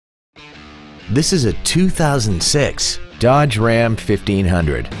This is a 2006 Dodge Ram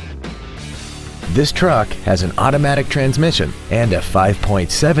 1500. This truck has an automatic transmission and a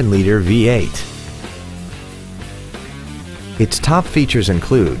 5.7-liter V8. Its top features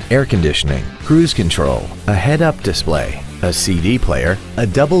include air conditioning, cruise control, a head-up display, a CD player, a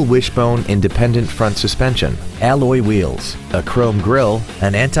double wishbone independent front suspension, alloy wheels, a chrome grille,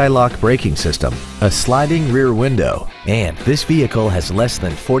 an anti-lock braking system, a sliding rear window, and this vehicle has less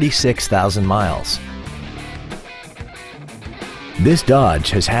than 46,000 miles. This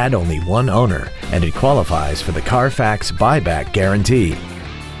Dodge has had only one owner, and it qualifies for the Carfax buyback guarantee.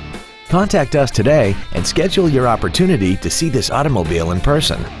 Contact us today and schedule your opportunity to see this automobile in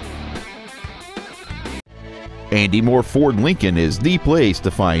person. Andy Mohr Ford Lincoln is the place to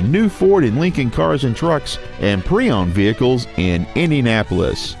find new Ford and Lincoln cars and trucks and pre-owned vehicles in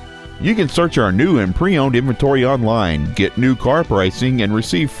Indianapolis. You can search our new and pre-owned inventory online, get new car pricing, and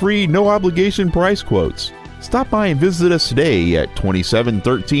receive free no-obligation price quotes. Stop by and visit us today at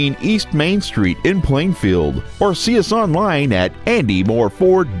 2713 East Main Street in Plainfield, or see us online at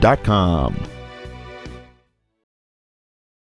andymohrford.com.